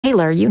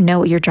Taylor, you know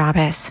what your job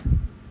is.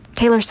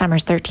 Taylor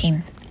Summers,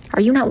 13. Are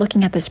you not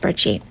looking at the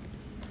spreadsheet?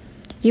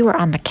 You are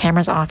on the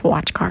cameras off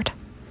watch card.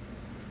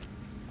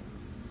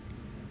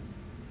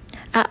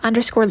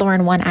 Underscore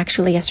Lauren 1,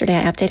 actually, yesterday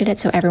I updated it,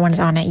 so everyone's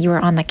on it. You are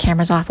on the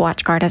cameras off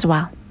watch card as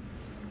well.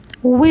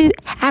 Woo!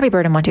 Abby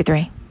Burden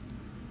 123.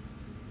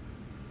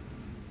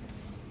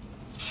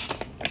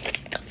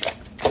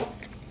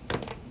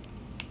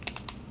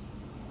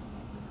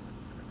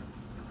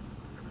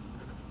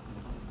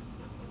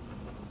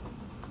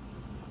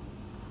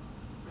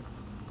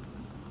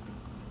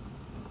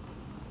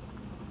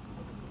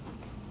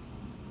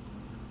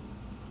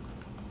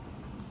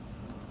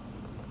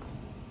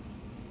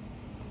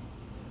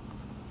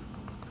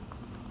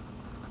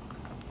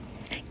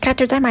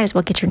 Cattards, I might as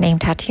well get your name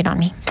tattooed on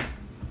me.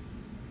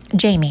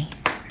 Jamie.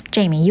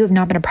 Jamie, you have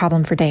not been a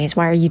problem for days.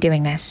 Why are you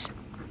doing this?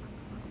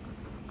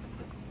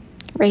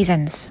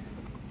 Raisins.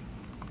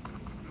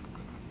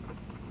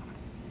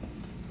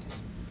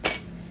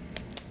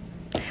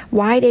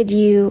 Why did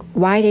you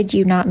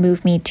not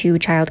move me to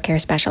childcare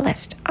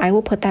specialist? I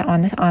will put that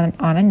on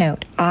a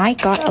note. I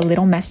got a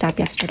little messed up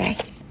yesterday.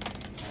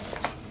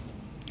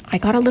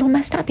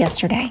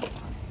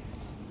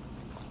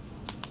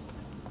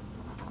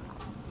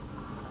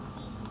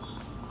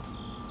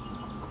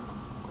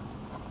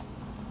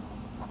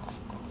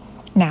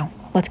 Now,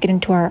 let's get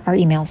into our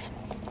emails,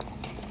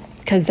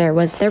 because there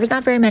was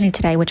not very many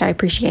today, which I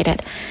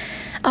appreciated.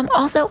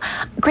 Also,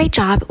 great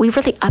job. We've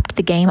really upped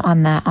the game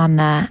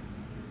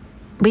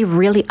we've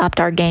really upped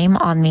our game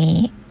on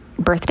the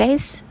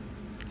birthdays.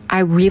 I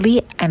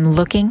really am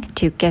looking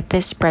to get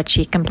this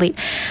spreadsheet complete.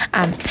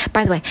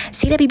 By the way,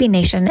 CWB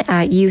Nation,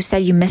 you said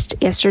you missed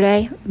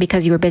yesterday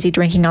because you were busy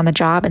drinking on the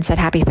job and said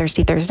Happy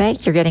Thirsty Thursday.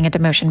 You're getting a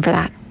demotion for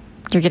that.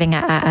 You're getting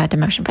a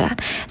demotion for that.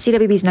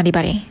 CWB's Nutty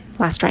Buddy,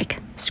 last strike.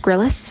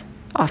 Skrillis,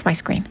 off my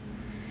screen.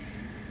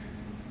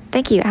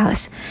 Thank you,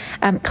 Alice.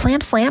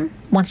 Clam Slam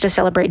wants to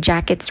celebrate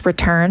Jacket's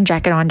return.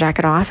 Jacket on,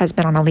 Jacket off has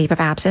been on a leave of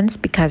absence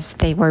because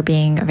they were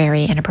being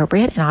very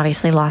inappropriate and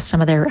obviously lost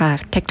some of their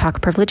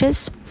TikTok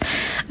privileges,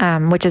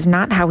 which is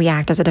not how we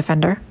act as a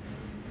defender.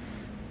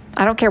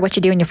 I don't care what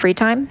you do in your free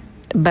time,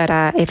 but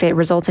if it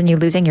results in you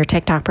losing your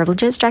TikTok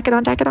privileges, Jacket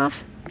on, Jacket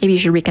off, maybe you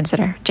should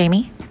reconsider.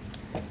 Jamie?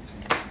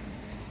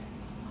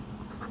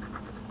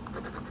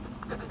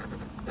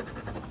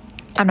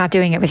 I'm not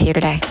doing it with you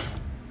today.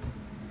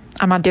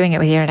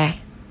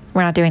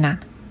 We're not doing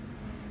that.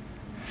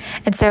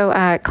 And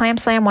so Clam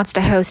Slam wants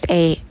to host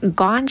a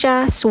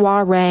ganja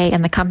soiree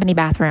in the company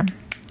bathroom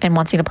and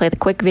wants me to play the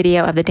quick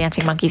video of the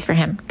dancing monkeys for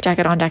him.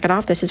 Jacket on, Jacket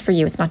off. This is for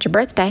you. It's not your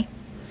birthday.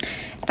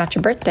 It's not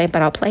your birthday,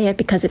 but I'll play it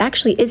because it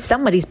actually is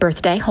somebody's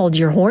birthday. Hold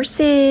your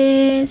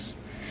horses.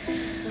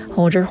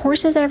 Hold your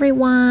horses,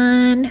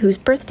 everyone. Whose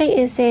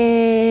birthday is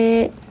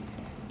it?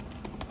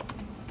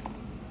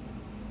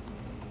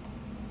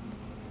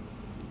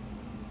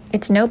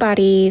 It's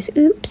nobody's.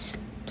 Oops.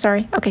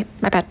 Sorry. Okay,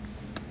 my bad.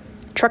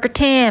 Trucker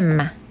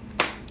Tim.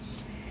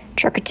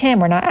 Trucker Tim,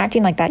 we're not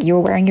acting like that. You were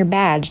wearing your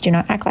badge. Do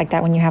not act like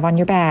that when you have on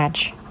your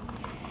badge.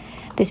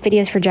 This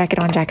video is for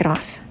Jacket on, Jacket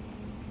off.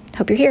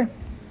 Hope you're here.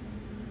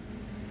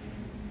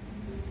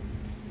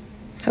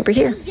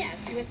 Yes,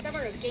 to a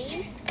summer of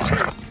games,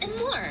 treats, and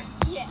more.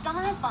 Yeah.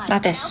 Summer of fun.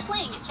 Not this. Now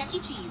playing at Chuck E.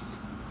 Cheese.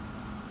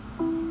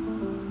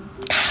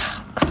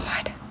 Oh,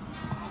 God.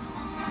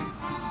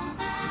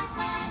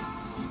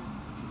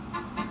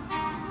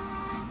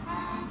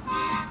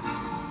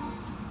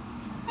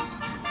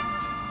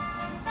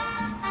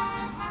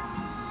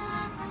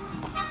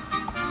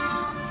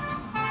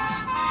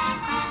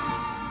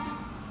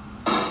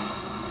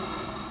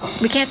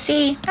 We can't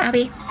see,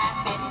 Abby.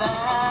 Happy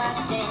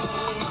birthday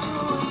to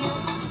you.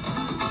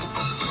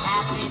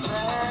 Happy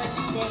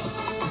birthday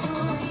to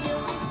you.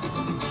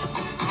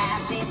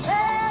 Happy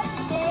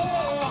birthday,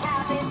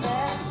 happy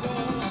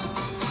birthday.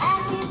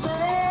 Happy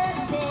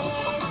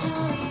birthday to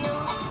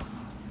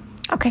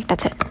you. Okay,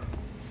 that's it.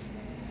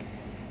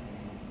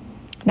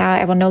 Now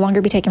I will no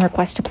longer be taking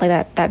requests to play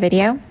that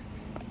video.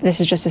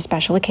 This is just a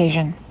special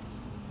occasion.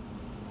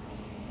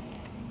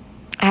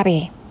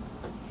 Abby.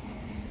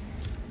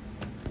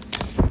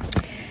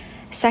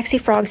 Sexy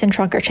frogs and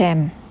Trunker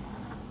Tim.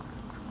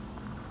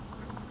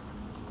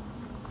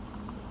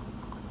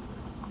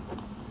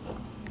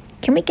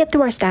 Can we get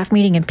through our staff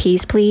meeting in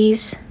peace,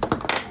 please?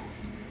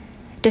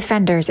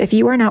 Defenders, if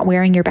you are not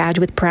wearing your badge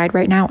with pride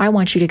right now, I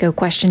want you to go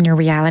question your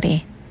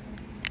reality.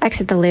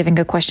 Exit the live and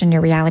go question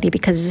your reality,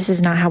 because this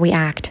is not how we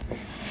act.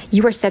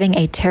 You are setting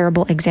a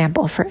terrible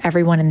example for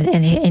everyone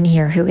in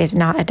here who is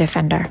not a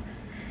defender.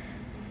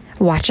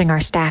 Watching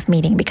our staff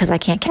meeting, because I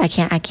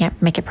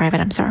can't make it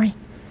private. I'm sorry.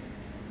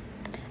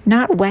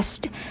 Not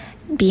West,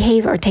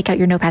 behave or take out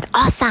your notepads.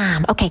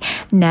 Awesome. Okay,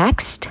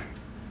 next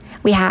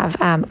we have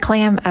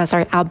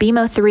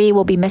Albimo 3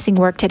 will be missing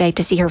work today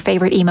to see her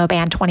favorite emo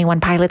band 21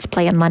 Pilots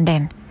play in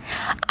London.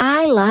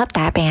 I love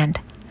that band.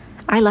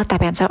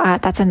 So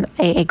that's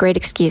a great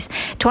excuse.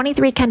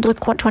 23 Kendall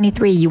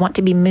 23, you want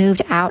to be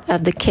moved out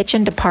of the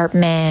kitchen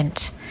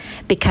department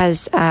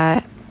because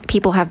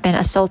people have been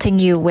assaulting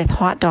you with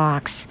hot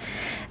dogs.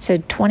 So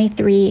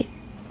 23,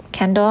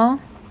 Kendall,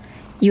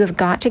 you have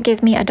got to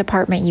give me a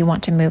department you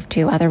want to move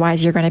to.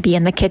 Otherwise, you're going to be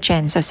in the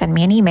kitchen. So send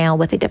me an email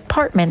with a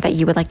department that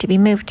you would like to be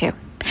moved to.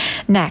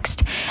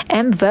 Next,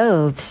 M.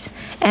 Voves.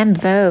 M.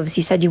 Voves,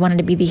 you said you wanted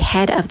to be the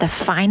head of the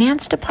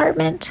finance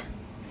department.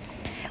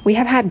 We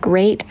have had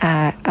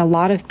a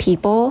lot of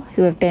people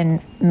who have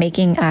been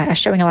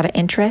showing a lot of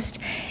interest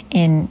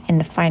in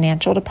the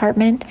financial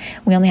department.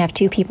 We only have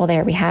 2 people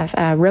there. We have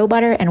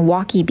Robutter and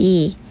Walkie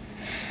B.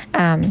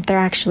 They're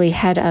actually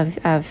head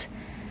of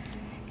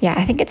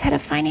I think it's head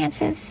of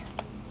finances.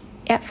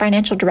 Yeah,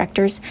 financial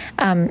directors.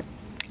 And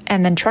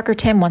then Trucker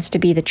Tim wants to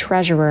be the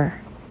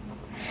treasurer.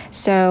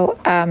 So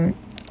I'm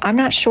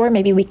not sure.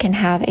 Maybe we can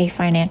have a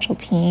financial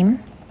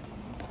team.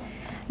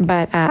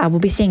 But I will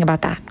be seeing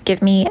about that.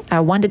 Give me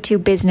 1 to 2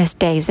 business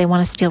days. They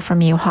want to steal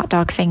from you. Hot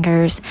dog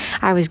fingers.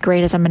 I was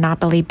great as a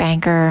Monopoly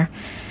banker.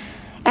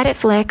 Edit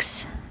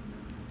Flicks,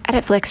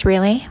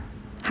 really?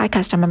 Hi,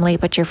 Custom. I'm late,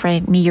 but your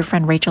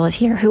friend Rachel is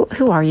here.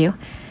 Who are you?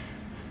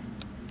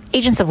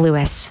 Agents of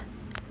Lewis.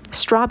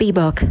 Straw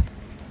B-Book.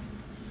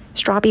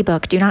 Straw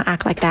B-Book. Do not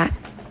act like that.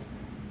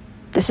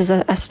 This is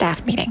a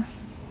staff meeting.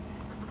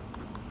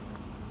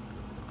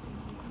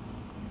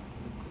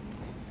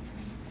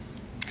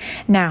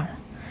 Now,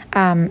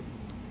 then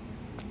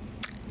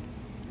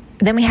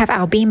we have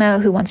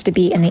Albimo, who wants to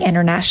be in the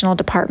international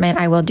department.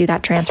 I will do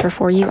that transfer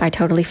for you. I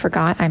totally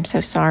forgot. I'm so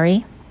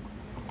sorry.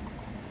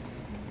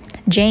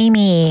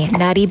 Jamie,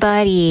 Nutty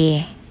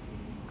Buddy.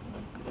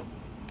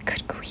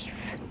 Good grief.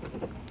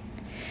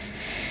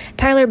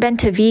 Tyler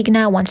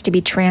Bentavigna wants to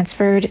be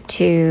transferred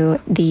to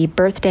the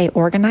birthday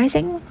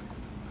organizing.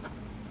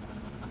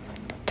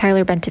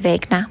 Tyler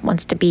Bentavigna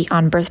wants to be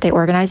on birthday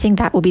organizing.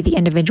 That will be the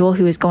individual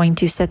who is going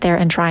to sit there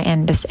and try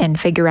and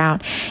figure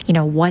out,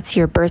 what's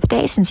your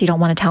birthday, since you don't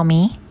want to tell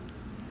me.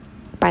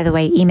 By the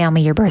way, email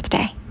me your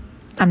birthday.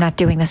 I'm not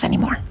doing this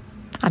anymore.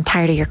 I'm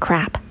tired of your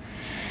crap.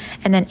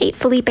 And then 8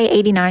 Felipe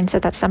 89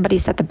 said that somebody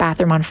set the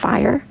bathroom on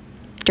fire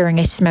during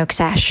a smoke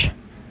sesh.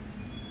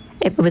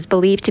 It was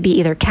believed to be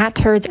either Cat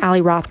Turds,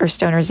 Ali Roth, or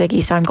Stoner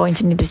Ziggy. So I'm going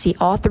to need to see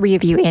all 3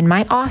 of you in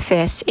my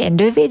office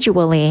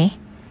individually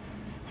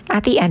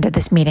at the end of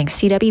this meeting.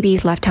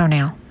 CWB's left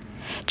toenail.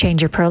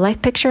 Change your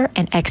pro-life picture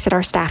and exit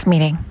our staff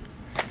meeting.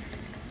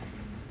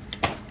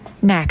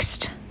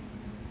 Next,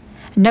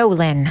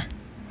 Nolan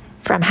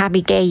from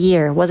Happy Gay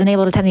Year. Wasn't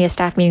able to attend the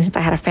staff meeting since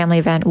I had a family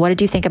event. What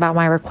did you think about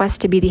my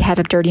request to be the head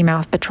of Dirty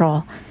Mouth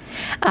Patrol?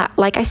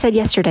 Like I said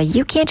yesterday,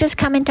 you can't just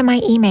come into my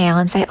email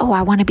and say, oh,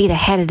 I want to be the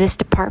head of this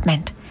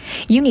department.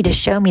 You need to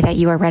show me that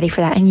you are ready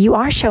for that. And you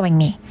are showing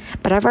me.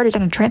 But I've already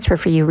done a transfer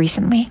for you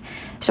recently.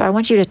 So I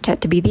want you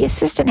to be the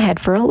assistant head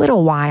for a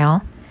little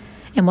while.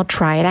 And we'll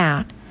try it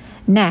out.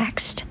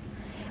 Next,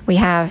 we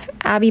have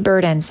Abby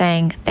Burden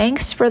saying,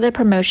 thanks for the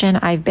promotion.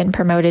 I've been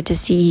promoted to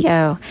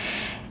CEO.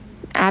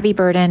 Abby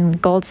Burden,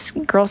 Girl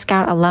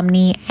Scout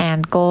alumni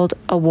and Gold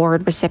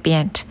Award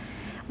recipient.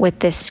 With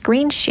this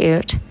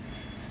screenshot,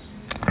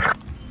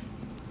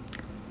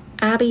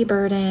 Abby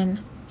Burden,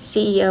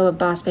 CEO of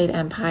Boss Babe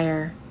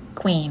Empire,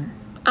 Queen.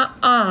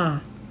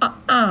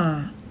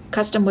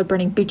 Custom wood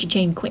burning Gucci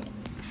chain queen.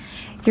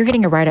 You're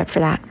getting a write-up for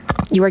that.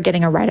 You are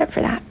getting a write-up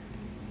for that.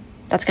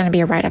 That's going to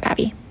be a write-up,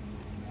 Abby.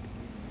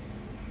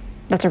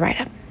 That's a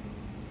write-up.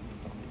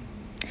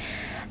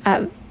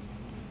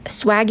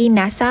 Swaggy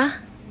Nessa,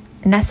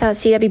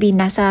 CWB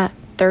Nessa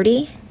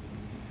 30.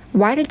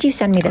 Why did you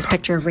send me this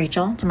picture of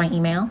Rachel to my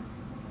email?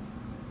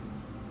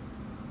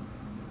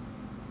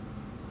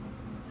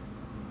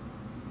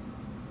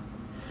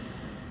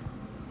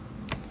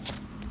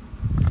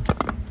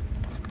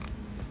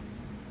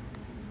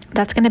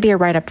 That's going to be a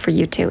write-up for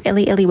you too.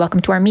 Illy, welcome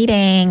to our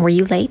meeting. Were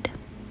you late?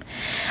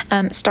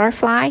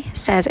 Starfly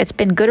says, it's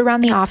been good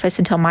around the office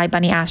until my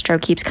bunny Astro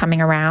keeps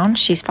coming around.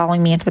 She's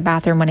following me into the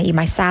bathroom when I eat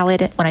my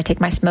salad, when I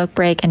take my smoke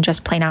break, and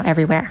just plain out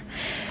everywhere.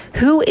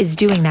 Who is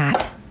doing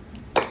that?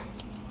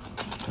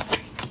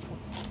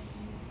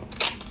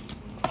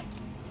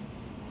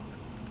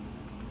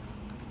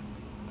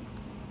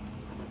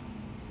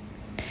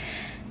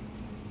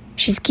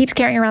 She keeps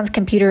carrying around the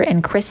computer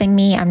and chrising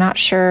me.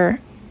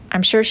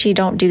 I'm sure she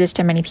don't do this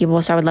to many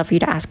people, so I would love for you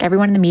to ask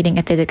everyone in the meeting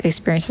if they've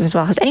experienced this as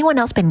well. Has anyone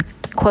else been,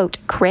 quote,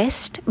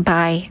 chrised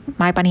by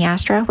My Bunny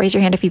Astro? Raise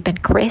your hand if you've been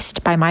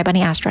chrised by My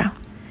Bunny Astro.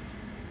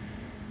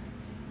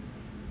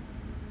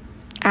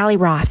 Ali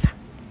Roth.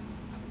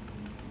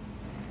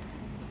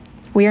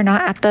 We are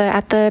not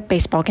at the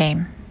baseball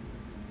game.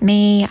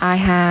 Me.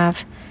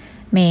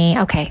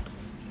 Okay.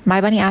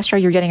 My Bunny Astro,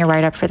 you're getting a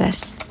write-up for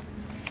this.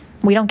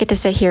 We don't get to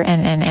sit here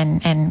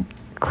and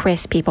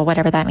chris people,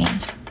 whatever that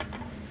means.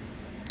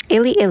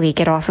 Illy,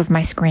 get off of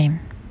my screen.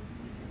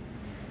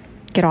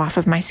 Get off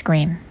of my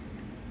screen.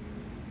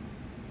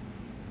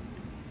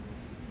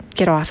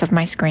 Get off of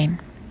my screen.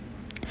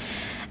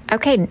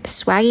 Okay,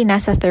 Swaggy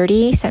Nessa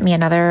 30 sent me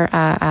another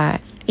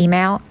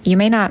email.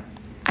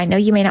 I know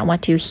you may not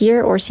want to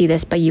hear or see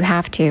this, but you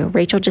have to.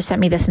 Rachel just sent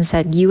me this and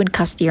said, you and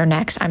Custy are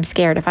next. I'm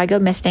scared. If I go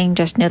missing,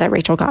 just know that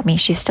Rachel got me.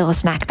 She's still a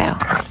snack, though.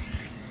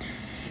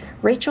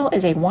 Rachel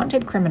is a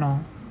wanted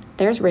criminal.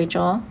 There's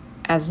Rachel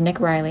as Nick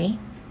Riley.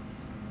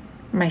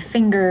 My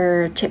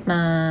finger,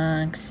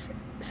 chipmunks,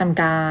 some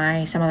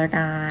guy, some other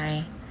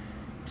guy,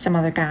 some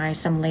other guy,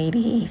 some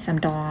lady, some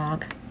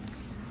dog.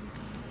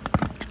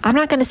 I'm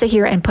not going to sit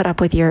here and put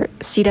up with your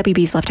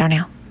CWB's left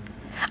toenail.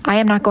 I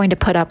am not going to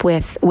put up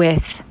with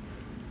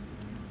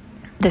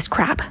this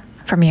crap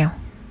from you.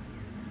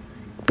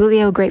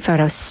 Bulio, great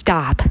photo.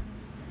 Stop.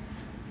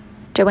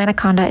 Joanna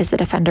Conda is the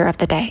defender of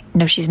the day.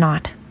 No, she's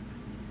not.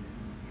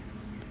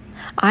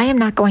 I am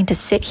not going to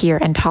sit here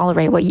and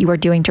tolerate what you are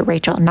doing to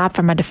Rachel, not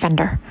from a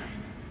defender.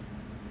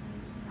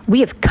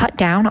 We have cut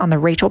down on the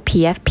Rachel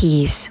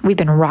PFPs. We've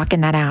been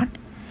rocking that out.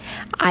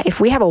 If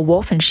we have a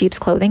wolf in sheep's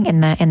clothing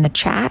in the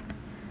chat,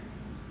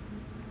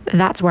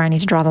 that's where I need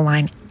to draw the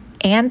line.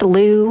 And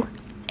Lou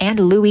and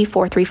Louie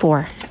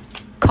 434.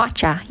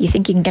 Gotcha. You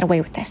think you can get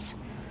away with this?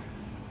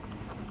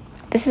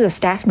 This is a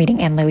staff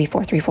meeting, and Louie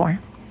 434.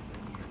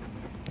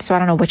 So I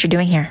don't know what you're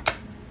doing here.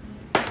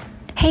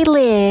 Hey,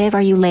 Liv,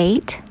 are you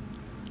late?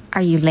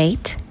 Are you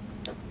late?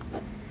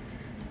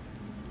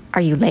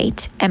 Are you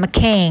late? Emma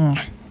King.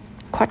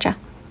 Gotcha.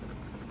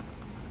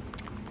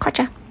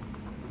 Gotcha.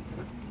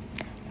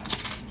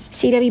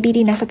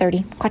 CWBD Nessa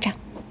 30. Gotcha.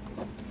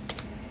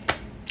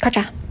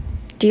 Gotcha.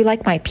 Do you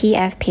like my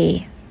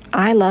PFP?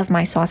 I love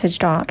my sausage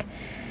dog.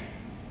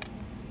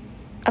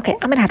 Okay,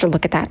 I'm going to have to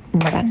look at that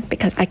more then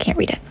because I can't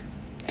read it.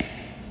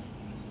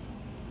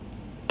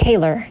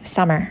 Taylor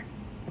Summer.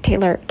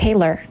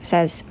 Taylor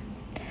says,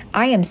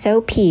 I am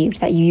so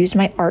peeved that you used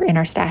my art in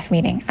our staff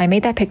meeting. I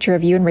made that picture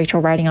of you and Rachel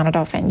riding on a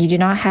dolphin. You do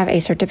not have a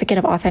certificate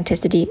of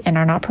authenticity and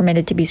are not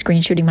permitted to be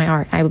screen shooting my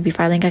art. I will be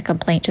filing a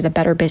complaint to the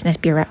Better Business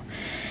Bureau.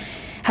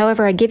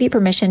 However, I give you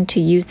permission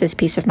to use this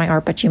piece of my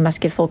art, but you must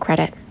give full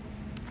credit.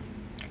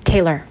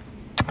 Taylor.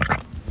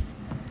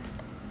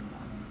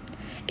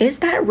 Is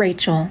that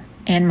Rachel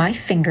and my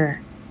finger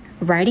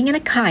riding in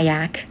a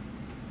kayak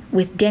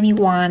with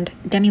demi-wand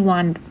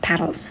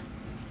paddles?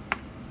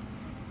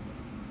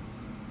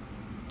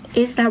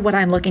 Is that what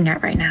I'm looking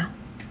at right now?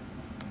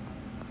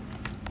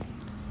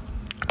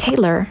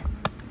 Taylor,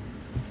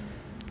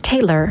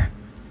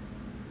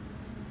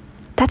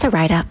 that's a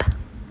write-up.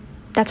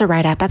 That's a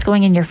write-up. That's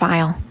going in your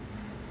file.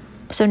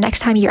 So next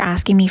time you're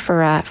asking me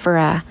for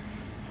a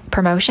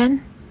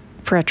promotion,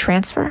 for a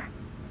transfer,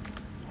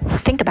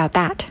 think about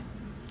that.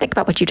 Think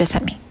about what you just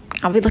sent me.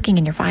 I'll be looking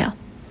in your file.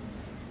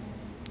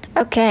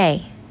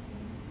 Okay.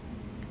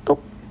 Oh,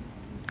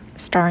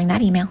 starring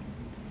that email.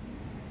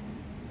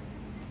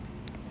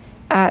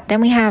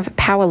 Then we have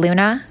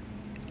Powaluna.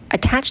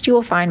 Attached, you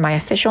will find my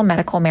official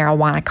medical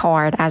marijuana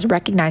card as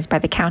recognized by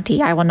the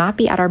county. I will not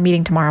be at our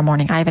meeting tomorrow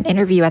morning. I have an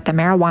interview at the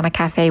Marijuana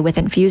Cafe with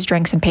infused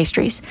drinks and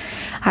pastries.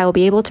 I will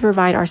be able to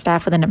provide our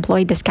staff with an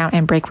employee discount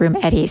and break room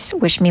eddies.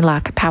 Wish me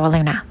luck,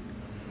 Powaluna.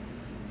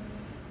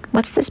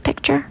 What's this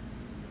picture?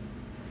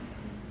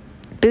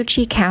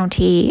 Bucci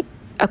County.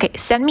 Okay,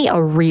 send me a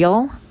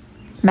real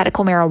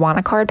medical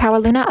marijuana card,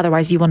 Powaluna.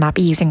 Otherwise, you will not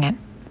be using it.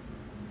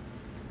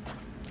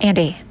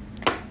 Andy.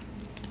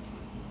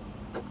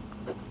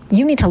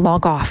 You need to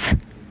log off.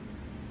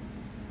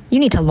 You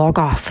need to log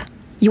off.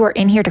 You are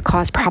in here to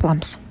cause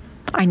problems.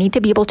 I need to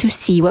be able to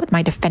see what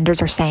my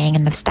defenders are saying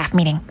in the staff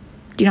meeting.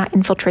 Do not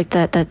infiltrate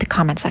the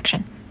comment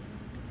section.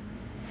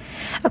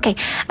 Okay,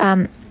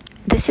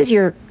 this is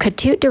your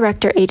Katut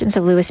Director, Agents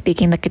of Lewis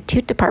speaking. The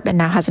Katut Department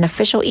now has an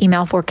official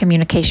email for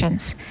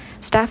communications.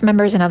 Staff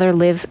members and other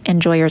live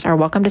enjoyers are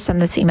welcome to send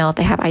this email if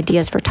they have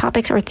ideas for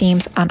topics or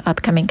themes on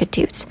upcoming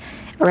Katuts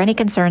or any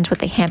concerns with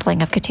the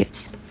handling of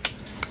Katuts.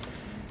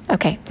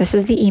 Okay, this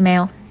is the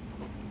email.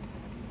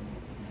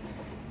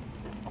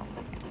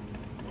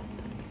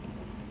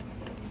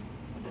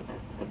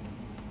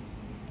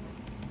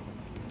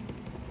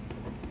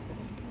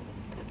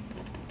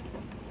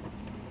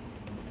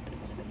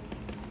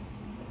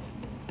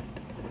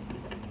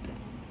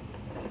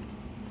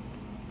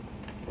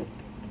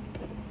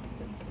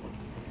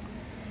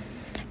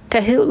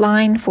 Kahoot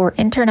line for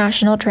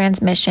international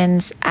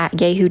transmissions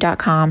at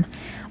yahoo.com,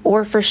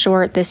 or for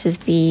short, this is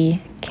the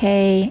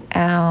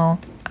KLIT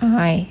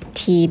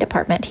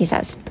department, he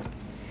says.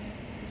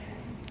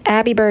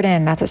 Abby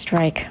Burden, that's a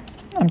strike.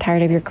 I'm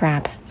tired of your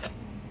crap.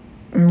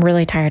 I'm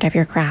really tired of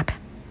your crap.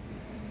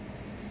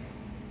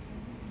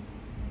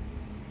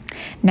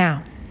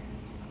 Now,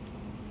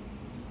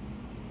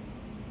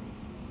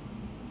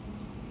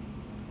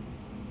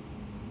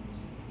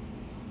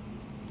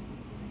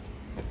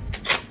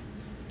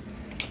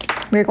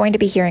 we're going to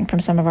be hearing from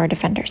some of our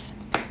defenders.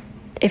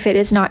 If it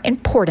is not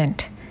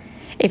important,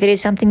 if it is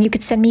something you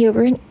could send me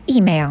over an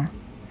email,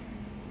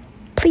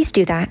 please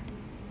do that.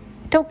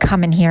 Don't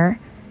come in here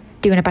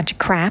doing a bunch of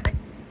crap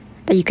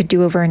that you could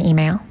do over an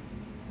email.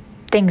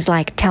 Things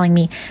like telling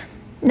me,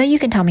 no, you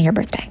can tell me your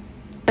birthday,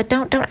 but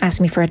don't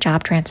ask me for a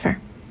job transfer.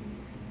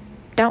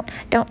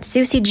 Don't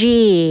Susie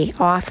G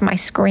off my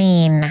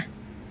screen.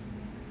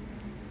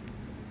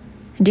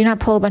 Do not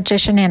pull a bunch of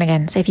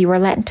shenanigans. If you are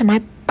let into my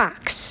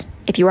box,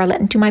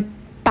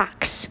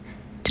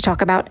 to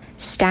talk about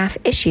staff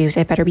issues,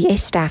 it better be a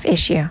staff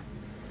issue.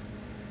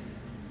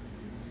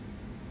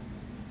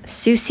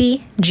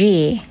 Susie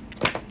G.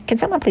 Can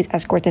someone please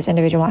escort this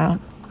individual out?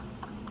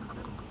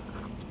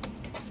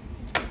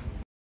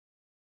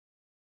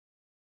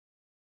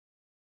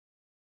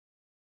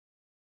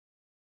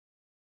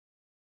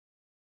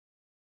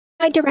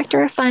 Hi,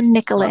 Director of Fun,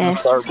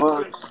 Nicholas.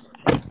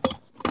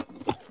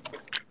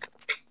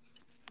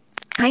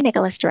 Hi,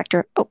 Nicholas,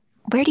 Director. Oh,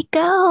 where'd he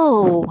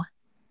go?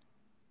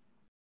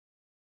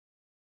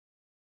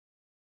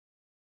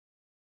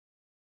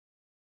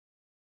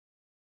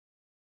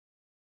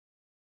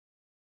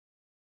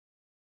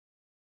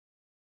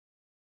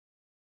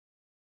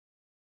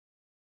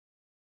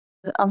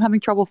 I'm having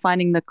trouble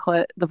finding the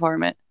clit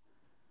department.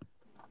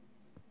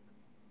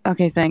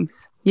 Okay,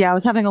 thanks. Yeah, I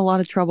was having a lot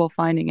of trouble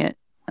finding it.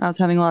 I was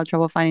having a lot of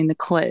trouble finding the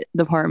clit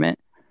department.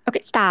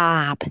 Okay,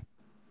 stop.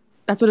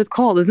 That's what it's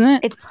called, isn't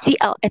it? It's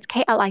It's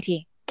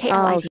KLIT.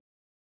 KLIT.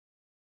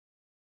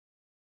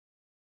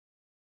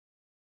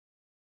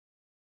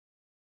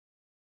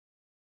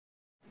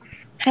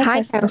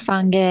 Hi, so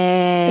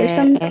fungus.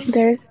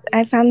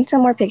 I found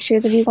some more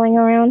pictures of you going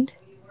around.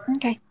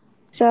 Okay.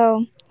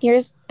 So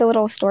here's the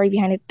little story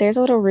behind it. There's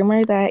a little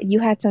rumor that you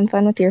had some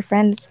fun with your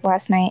friends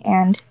last night,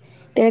 and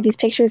there are these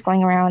pictures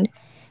going around.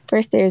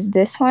 First, there's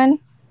this one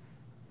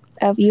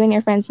of you and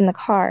your friends in the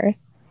car.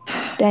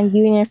 Then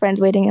you and your friends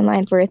waiting in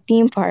line for a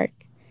theme park.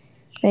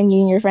 Then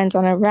you and your friends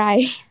on a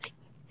ride.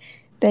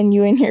 Then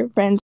you and your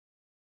friends.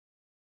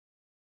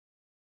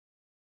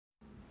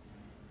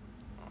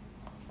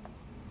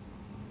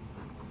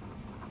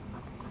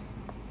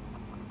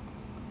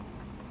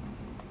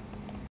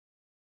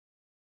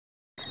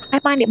 I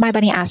find it, my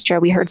bunny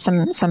Astra. We heard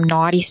some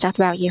naughty stuff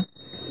about you.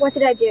 What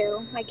did I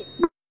do?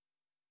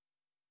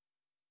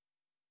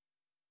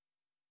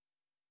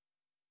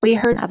 We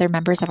heard other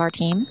members of our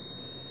team.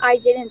 I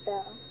didn't,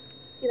 though.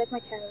 You like my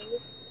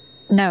toes?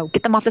 No,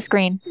 get them off the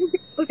screen.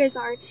 Okay,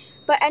 sorry.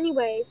 But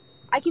anyways,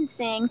 I can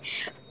sing.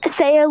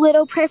 Say a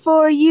little prayer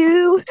for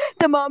you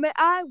the moment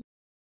I...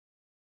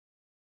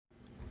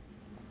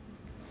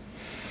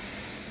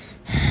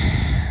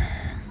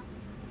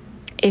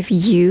 If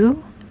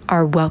you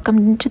are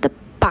welcomed into the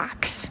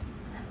box.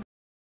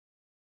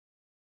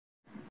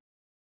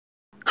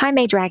 Hi,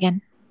 May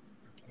Dragon.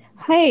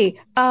 Hey,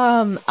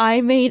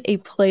 I made a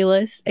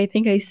playlist. I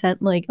think I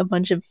sent like a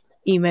bunch of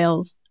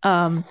emails.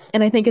 And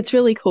I think it's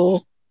really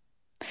cool.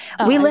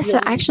 I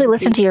actually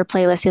listened to your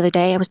playlist the other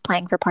day. I was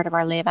playing for part of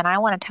our live, and I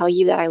want to tell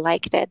you that I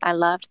liked it. I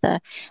loved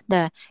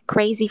the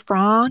Crazy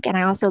Frog, and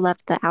I also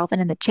loved the Alvin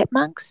and the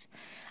Chipmunks.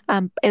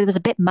 It was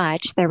a bit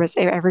much. There was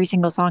every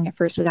single song at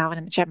first with Alvin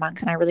and the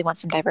Chipmunks, and I really want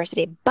some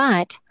diversity.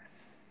 But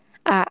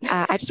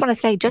I just want to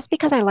say, just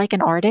because I like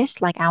an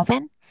artist like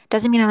Alvin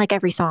doesn't mean I like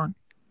every song.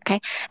 Okay,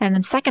 and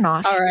then second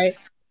off, all right,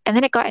 and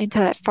then it got into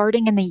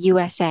farting in the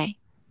USA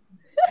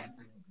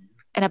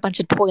and a bunch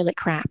of toilet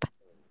crap.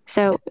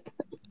 So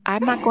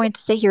I'm not going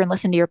to sit here and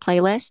listen to your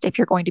playlist if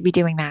you're going to be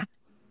doing that.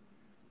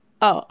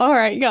 Oh, all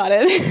right, got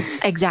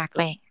it.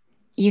 Exactly.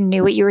 You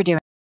knew what you were doing.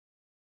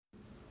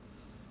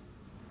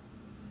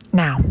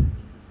 Now,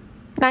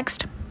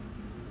 next.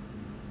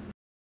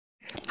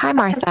 Hi,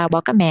 Martha.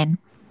 Welcome in.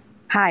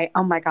 Hi.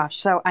 Oh my gosh.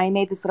 So I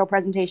made this little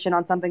presentation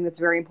on something that's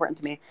very important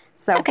to me.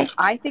 So Okay.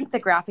 I think the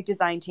graphic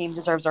design team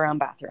deserves our own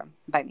bathroom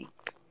by me.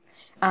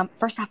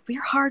 First off,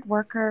 we're hard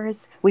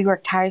workers. We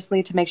work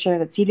tirelessly to make sure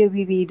that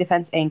CWB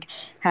Defense Inc.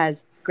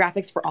 has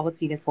graphics for all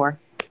it's needed for.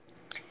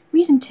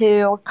 Reason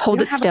two. Hold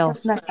we it don't have still. a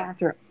close enough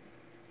bathroom.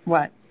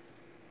 What?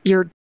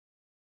 You're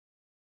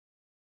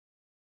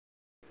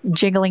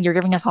jiggling. You're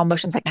giving us all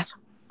motion sickness.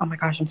 Oh my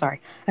gosh, I'm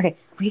sorry. Okay,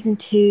 reason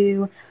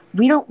two,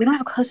 we don't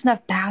have a close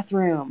enough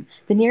bathroom.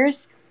 The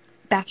nearest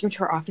bathroom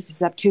to our office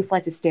is up 2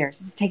 flights of stairs.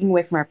 This is taking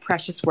away from our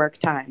precious work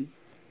time.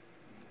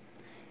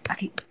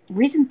 Okay,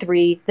 reason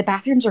three, the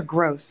bathrooms are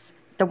gross.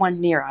 The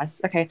one near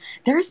us, okay?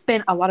 There's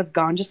been a lot of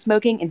ganja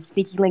smoking and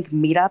sneaky link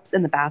meetups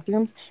in the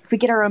bathrooms. If we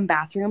get our own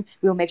bathroom,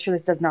 we will make sure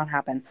this does not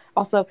happen.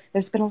 Also,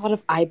 there's been a lot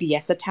of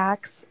IBS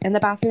attacks in the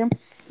bathroom.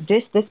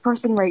 This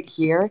person right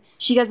here,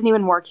 she doesn't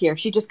even work here.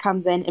 She just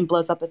comes in and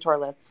blows up the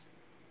toilets.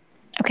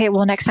 Okay,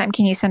 well, next time,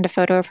 can you send a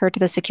photo of her to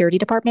the security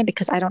department?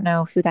 Because I don't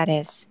know who that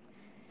is.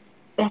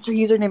 That's her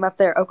username up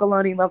there,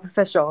 Okoloni Love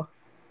Official.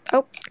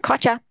 Oh,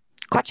 gotcha.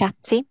 Gotcha.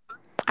 See?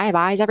 I have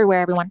eyes everywhere,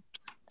 everyone.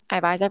 I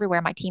have eyes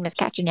everywhere. My team is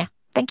catching you.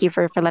 Thank you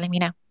for letting me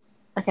know.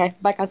 Okay,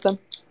 bye, Custom.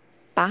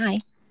 Bye.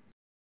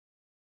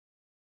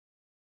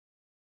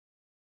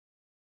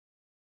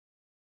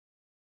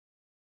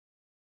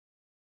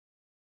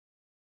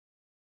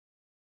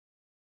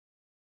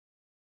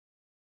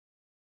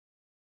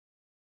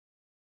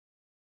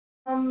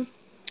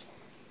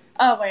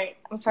 Oh wait,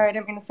 I'm sorry, I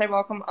didn't mean to say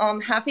welcome.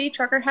 Happy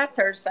Trucker Hat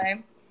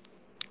Thursday.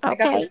 I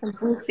got Okay. this from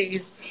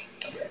Boosties.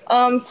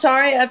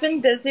 Sorry, I've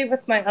been busy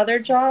with my other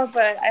job,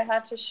 but I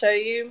had to show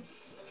you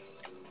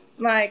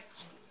my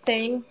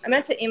thing. I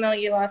meant to email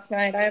you last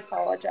night. I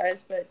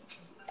apologize, but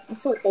I'm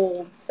so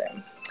old, so.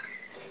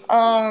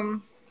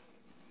 Hold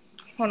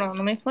on,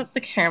 let me flip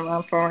the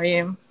camera for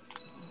you.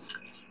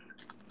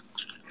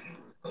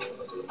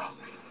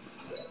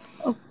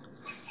 Oh,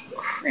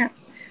 crap.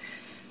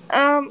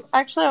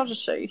 Actually, I'll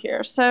just show you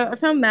here. So I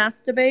found math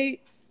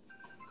debate.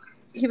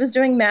 He was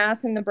doing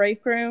math in the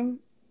break room,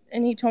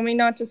 and he told me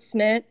not to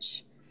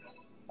snitch,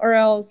 or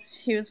else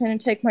he was going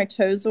to take my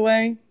toes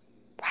away.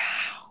 Wow.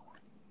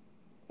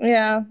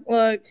 Yeah,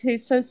 look,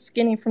 he's so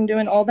skinny from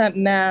doing all that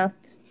math.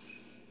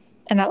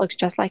 And that looks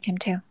just like him,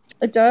 too.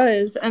 It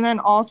does. And then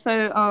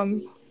also,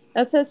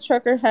 that says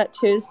Trucker Hat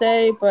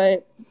Tuesday,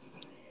 but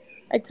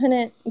I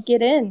couldn't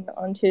get in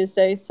on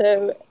Tuesday.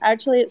 So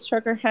actually, it's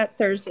Trucker Hat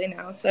Thursday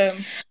now. So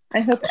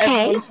I hope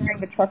everyone's wearing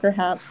the trucker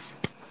hats.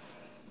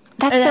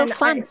 That's so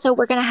fun. So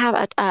we're going to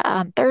have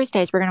on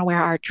Thursdays, we're going to wear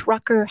our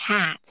trucker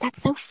hats.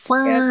 That's so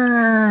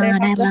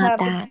fun. I love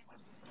that.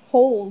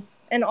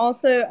 Holes. And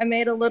also, I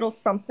made a little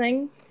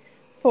something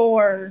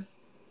for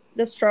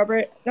the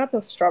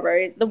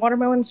the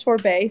watermelon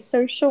sorbet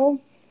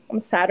social on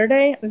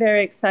Saturday. I'm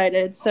very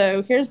excited.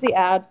 So here's the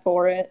ad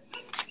for it.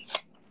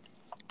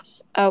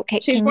 Okay,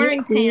 she's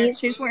wearing pants.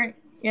 She's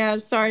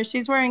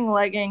wearing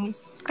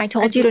leggings. I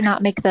told you to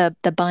not make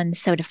the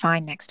buns so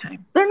defined next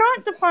time. They're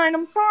not defined.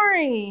 I'm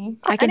sorry.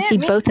 I can see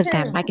both of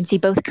them. I can see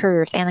both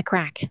curves and the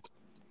crack.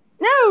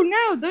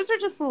 No, those are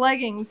just the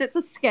leggings. It's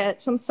a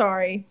sketch. I'm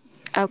sorry.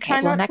 Okay,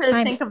 Try well, not next to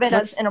time think of it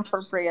as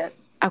inappropriate.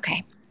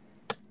 Okay.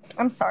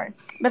 I'm sorry,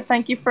 but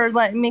thank you for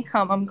letting me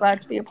come. I'm glad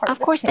to be a part of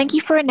this. Of course, thank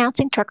you for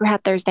announcing Trucker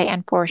Hat Thursday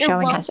and for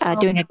showing us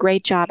doing a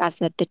great job as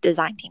the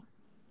design team.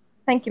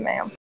 Thank you,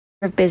 ma'am.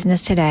 Of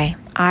business today,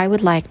 I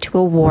would like to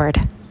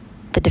award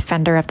the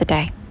Defender of the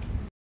Day.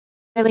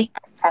 Really?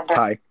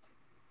 Hi.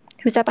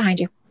 Who's that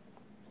behind you?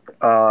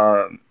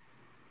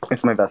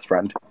 It's my best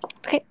friend.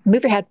 Okay,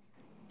 move your head.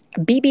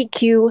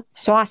 BBQ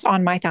sauce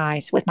on my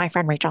thighs with my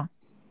friend Rachel.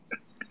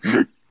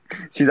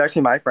 She's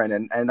actually my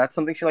friend, and that's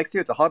something she likes too.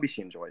 It's a hobby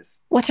she enjoys.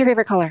 What's her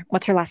favorite color?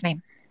 What's her last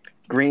name?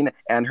 Green,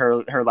 and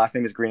her last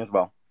name is Green as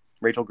well.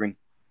 Rachel Green.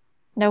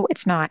 No,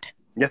 it's not.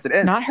 Yes, it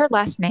is. Not her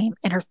last name,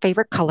 and her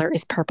favorite color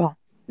is purple.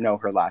 No,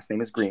 her last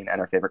name is Green, and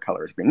her favorite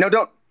color is green. No,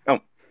 don't. Oh.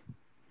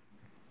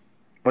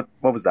 What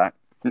was that?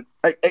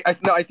 I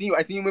see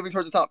you moving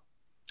towards the top.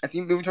 I see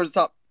you moving towards the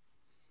top.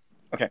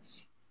 Okay.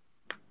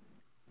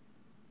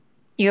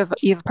 You have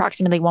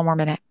approximately 1 more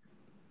minute.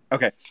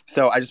 Okay,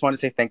 so I just want to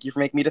say thank you for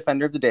making me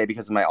Defender of the Day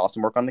because of my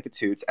awesome work on the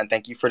Katoots, and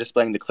thank you for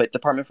displaying the clit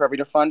department for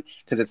everyone to fun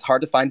because it's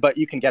hard to find, but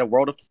you can get a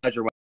world of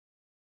pleasure when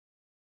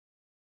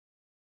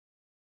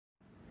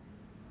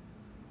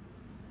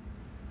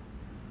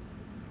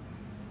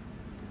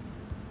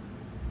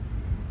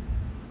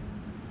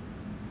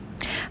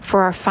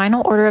For our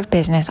final order of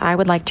business, I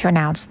would like to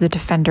announce the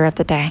Defender of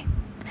the Day.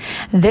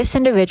 This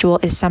individual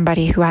is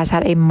somebody who has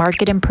had a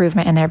marked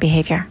improvement in their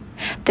behavior.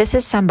 This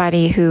is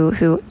somebody who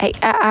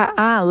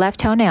left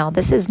toenail.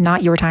 This is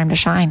not your time to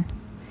shine.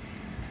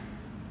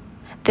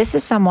 This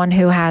is someone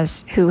who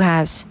was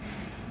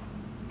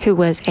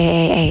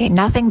a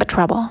nothing but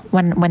trouble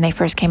when they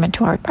first came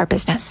into our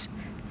business.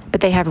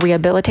 But they have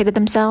rehabilitated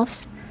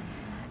themselves.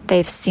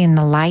 They've seen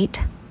the light.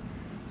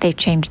 They've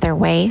changed their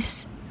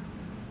ways.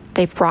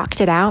 They've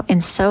rocked it out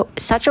in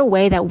such a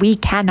way that we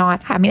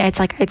cannot. I mean, it's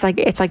like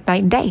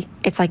night and day.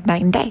 It's like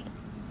night and day.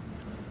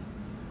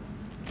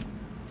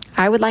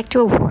 I would like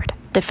to award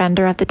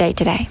Defender of the Day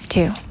today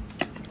to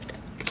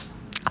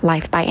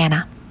Life by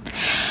Anna.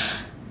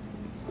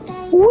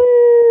 Woo!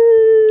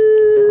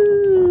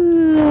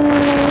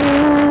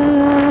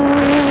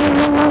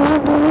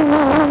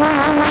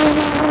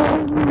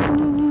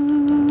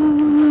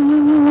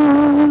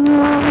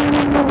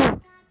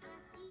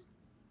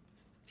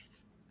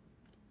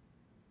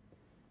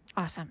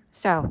 Awesome.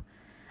 So,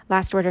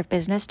 last order of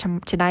business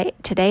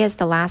today is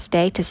the last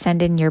day to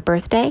send in your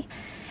birthday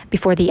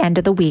before the end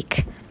of the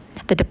week.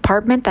 The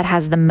department that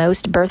has the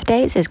most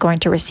birthdays is going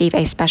to receive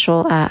a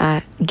special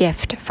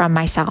gift from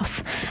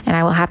myself, and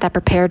I will have that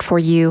prepared for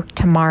you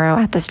tomorrow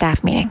at the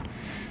staff meeting.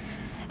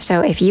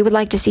 So if you would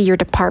like to see your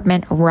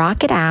department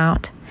rock it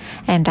out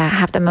and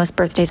have the most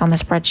birthdays on the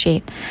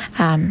spreadsheet,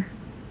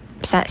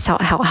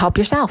 help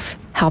yourself.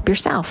 Help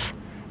yourself.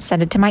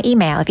 Send it to my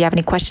email. If you have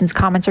any questions,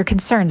 comments, or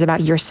concerns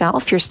about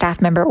yourself, your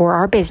staff member, or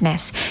our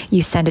business,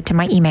 you send it to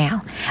my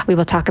email. We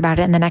will talk about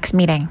it in the next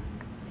meeting.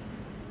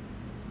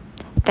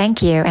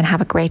 Thank you and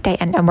have a great day.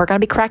 And we're going to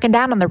be cracking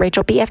down on the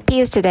Rachel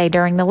PFPs today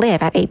during the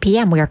live at 8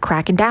 p.m. We are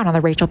cracking down on the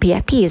Rachel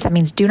PFPs. That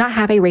means do not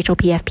have a Rachel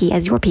PFP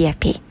as your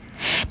PFP.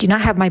 Do not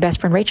have my best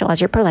friend Rachel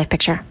as your pro-life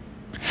picture.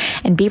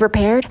 And be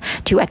prepared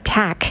to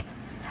attack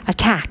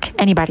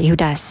anybody who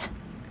does.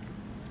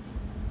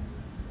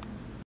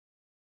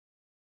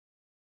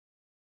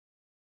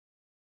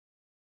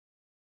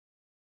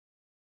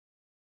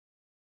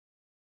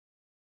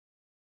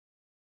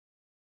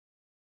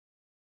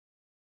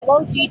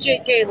 Hello,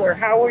 DJ Gaylor.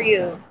 How are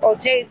you? Oh,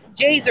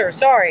 Jazer.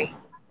 Sorry.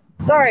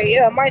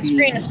 My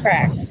screen is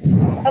cracked.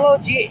 Hello,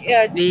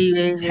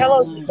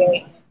 hello,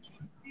 DJ.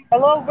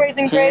 Hello, Grace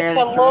and Grace.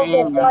 Hello,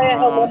 Josiah.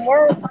 Hello,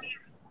 Murph.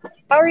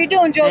 How are you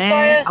doing,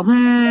 Josiah? I'm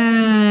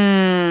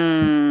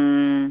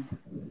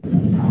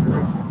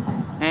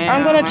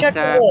gonna check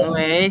the list.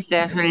 Wait,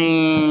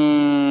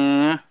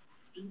 Stephanie.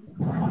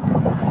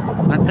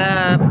 What's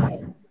up?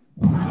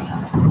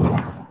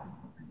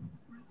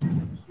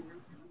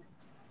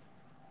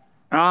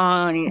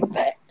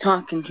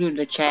 talking to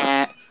the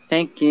chat.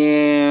 Thank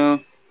you.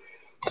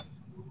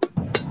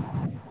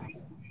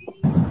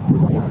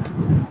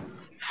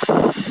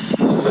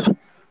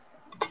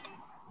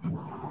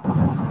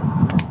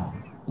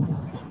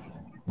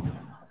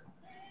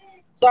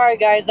 Sorry,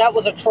 guys, that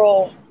was a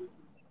troll.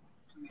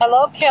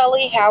 Hello,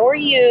 Kelly. How are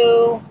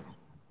you?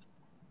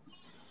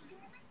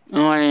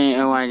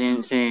 I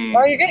didn't see.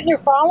 Oh, you're getting your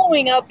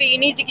following up, but you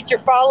need to get your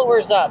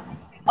followers up.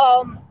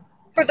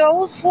 For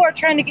those who are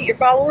trying to get your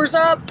followers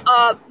up,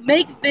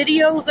 make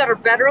videos that are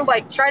better.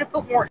 Like, try to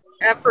put more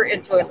effort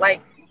into it.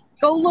 Like,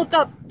 go look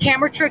up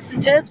camera tricks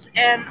and tips,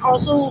 and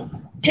also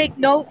take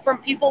note from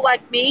people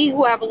like me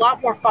who have a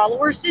lot more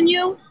followers than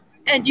you,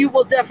 and you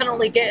will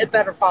definitely get a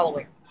better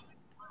following.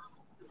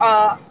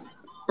 I'm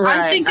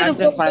thinking of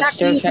going back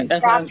to using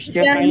props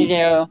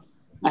again.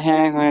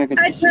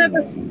 Hi,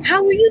 Trevor.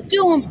 How are you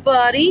doing,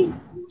 buddy?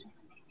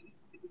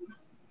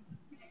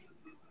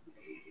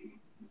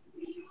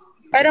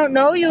 I don't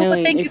know you,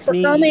 but thank you for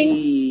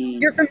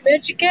coming. You're from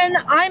Michigan?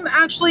 I'm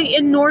actually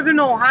in northern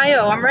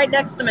Ohio. I'm right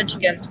next to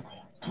Michigan.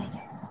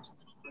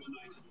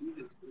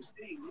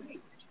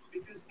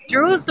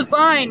 Drew is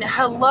Divine.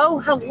 Hello,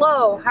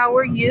 hello. How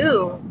are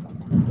you?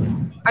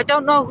 I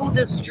don't know who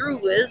this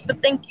Drew is,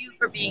 but thank you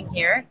for being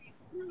here.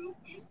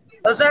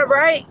 Is that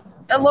right?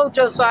 Hello,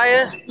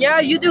 Josiah.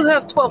 Yeah, you do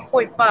have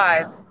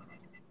 12.5.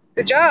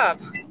 Good job.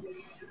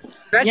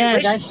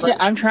 Yeah,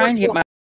 I'm trying to get